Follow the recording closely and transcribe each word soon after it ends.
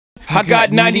I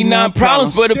got 99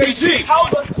 problems, but a BG,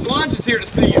 Solange is here to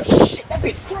see you. Shit, that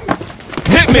bitch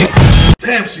crazy. Hit me.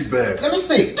 Damn, she bad. Let me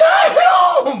see.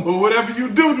 Damn! But whatever you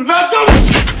do, do not do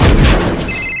it!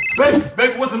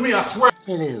 Baby, wasn't me, I swear.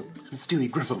 Hello, I'm Stewie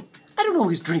Griffin. I don't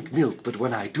always drink milk, but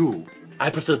when I do, I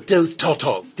prefer those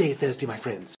turtles. Stay thirsty, my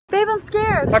friends. Babe, I'm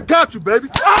scared. I got you, baby.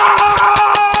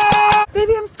 Ah!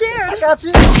 Baby, I'm scared. I got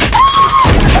you.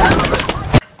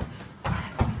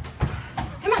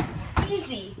 Come on,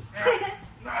 easy.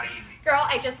 Not easy. Girl,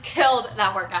 I just killed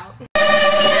that workout.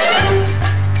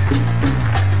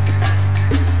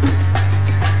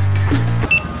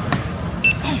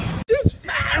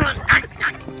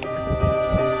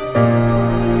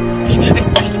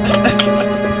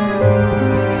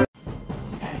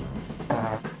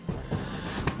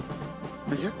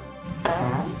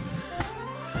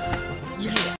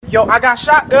 Yo, I got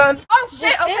shotgun. Oh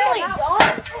shit, okay.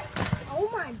 Oh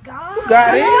my god. You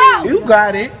got it. You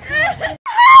got it.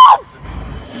 Help!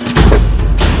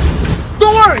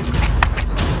 Don't worry.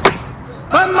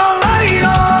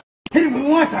 Hit him with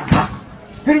one time.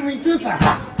 Hit him with two times.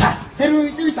 Hit him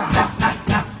with three times.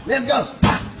 Let's go.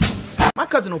 My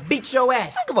cousin will beat your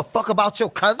ass. I don't give a fuck about your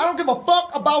cousin. I don't give a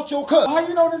fuck about your cousin. How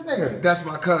you know this nigga? That's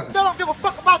my cousin. I don't give a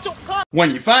fuck about your cousin.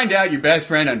 When you find out your best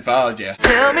friend unfollowed you.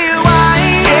 Tell me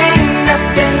why ain't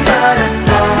nothing but a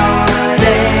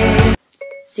party.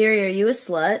 Siri, are you a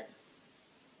slut?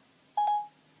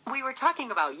 We were talking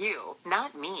about you,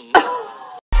 not me.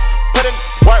 Put in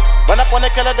work. Run up on the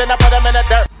killer, then I put him in the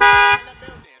dirt.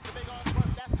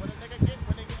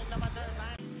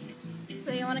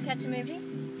 So you want to catch a movie?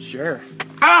 Sure.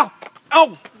 Ow!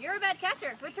 Oh! You're a bad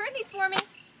catcher. Return these for me.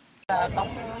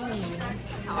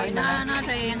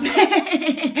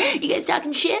 You guys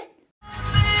talking shit?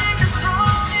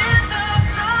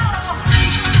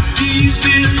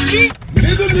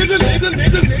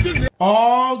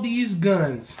 All these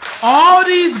guns. All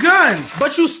these guns.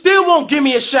 But you still won't give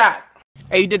me a shot.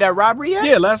 Hey, you did that robbery yet?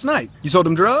 Yeah, last night. You sold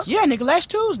them drugs? Yeah, nigga,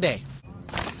 last Tuesday.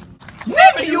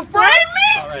 Nigga, you framed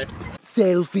me? Alright.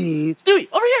 Selfie. Stewie,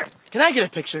 over here. Can I get a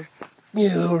picture?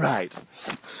 You're right.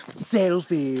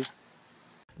 Selfie.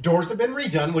 Doors have been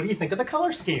redone. What do you think of the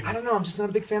color scheme? I don't know, I'm just not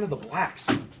a big fan of the blacks.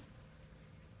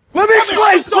 Let me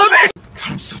explain! Let me!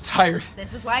 God, I'm so tired.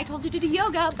 This is why I told you to do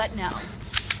yoga, but no.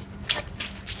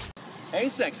 Hey,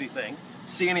 sexy thing.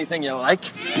 See anything you like?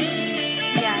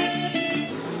 Yes.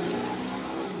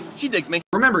 She digs me.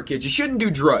 Remember, kids, you shouldn't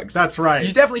do drugs. That's right.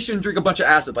 You definitely shouldn't drink a bunch of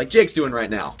acid like Jake's doing right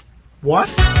now. What?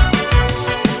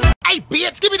 Hey,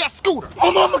 bitch, give me that scooter.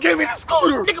 My mama gave me the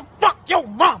scooter. Nigga, fuck your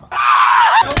mama.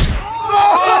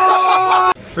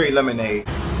 Free lemonade.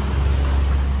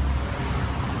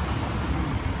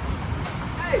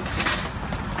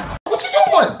 What you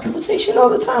doing? People take shit all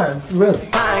the time. Really?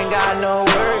 I ain't got no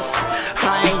words.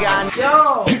 I ain't got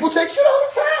no. People take shit all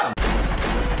the time.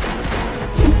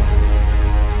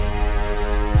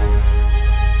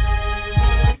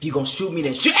 If you gonna shoot me,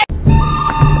 then shoot.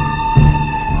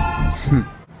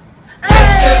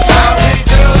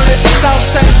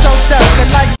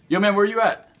 Yo, man, where you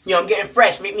at? Yo, I'm getting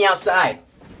fresh. Meet me outside.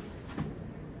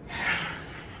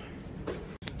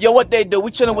 Yo, what they do? We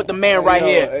chilling with the man right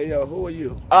here. Hey, yo, who are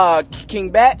you? King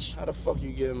Batch? How the fuck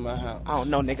you get in my house? I don't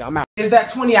know, nigga. I'm out. Is that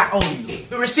 20 I owe you?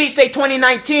 The receipt say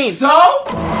 2019. So?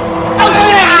 Oh,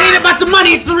 shit, it ain't about the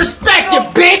money. It's the respect, you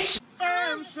bitch.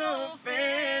 I'm so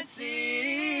fancy.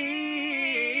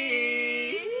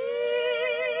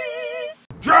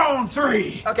 Drone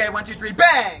 3. Okay, 1, 2, 3,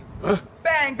 bang.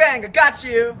 Bang, bang, I got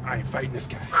you. I ain't fighting this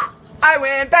guy. I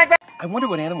win, bang, bang. I wonder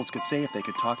what animals could say if they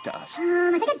could talk to us.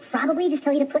 I think I'd probably just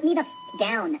tell you to put me the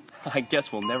down. I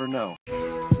guess we'll never know.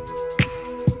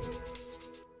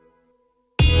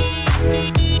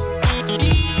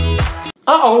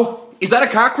 Uh-oh, is that a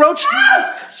cockroach?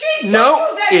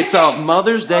 No, it's a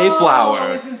Mother's Day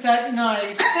flower. Isn't that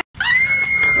nice?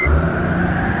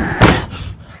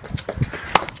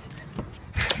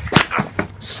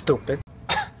 Stupid.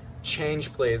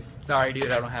 Change, please. Sorry,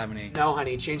 dude, I don't have any. No,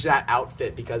 honey, change that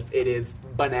outfit because it is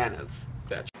bananas.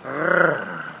 Bitch.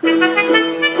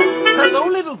 Hello,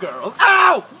 little girl.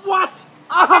 Ow! What?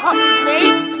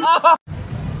 Mace?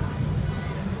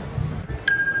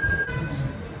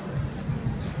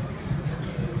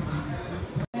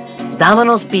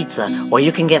 Domino's Pizza, where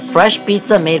you can get fresh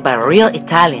pizza made by real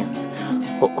Italians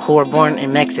who were born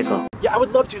in Mexico. Yeah, I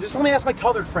would love to. Just let me ask my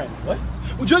colored friend. What?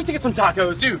 Would you like to get some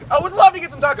tacos? Dude, I would love to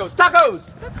get some tacos.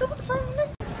 Tacos!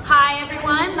 Hi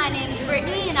everyone, my name's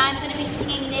Brittany and I'm gonna be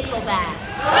singing Nickelback.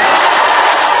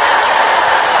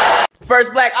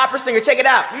 First black opera singer, check it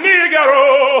out.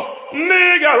 Nigaro,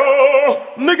 nigaro,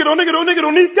 nigaro, nigaro,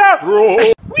 nigaro, nigaro.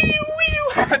 Wee wee.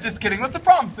 Just kidding. What's the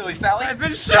problem, silly Sally? I've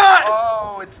been shot!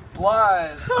 Oh, it's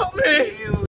blood. Help me!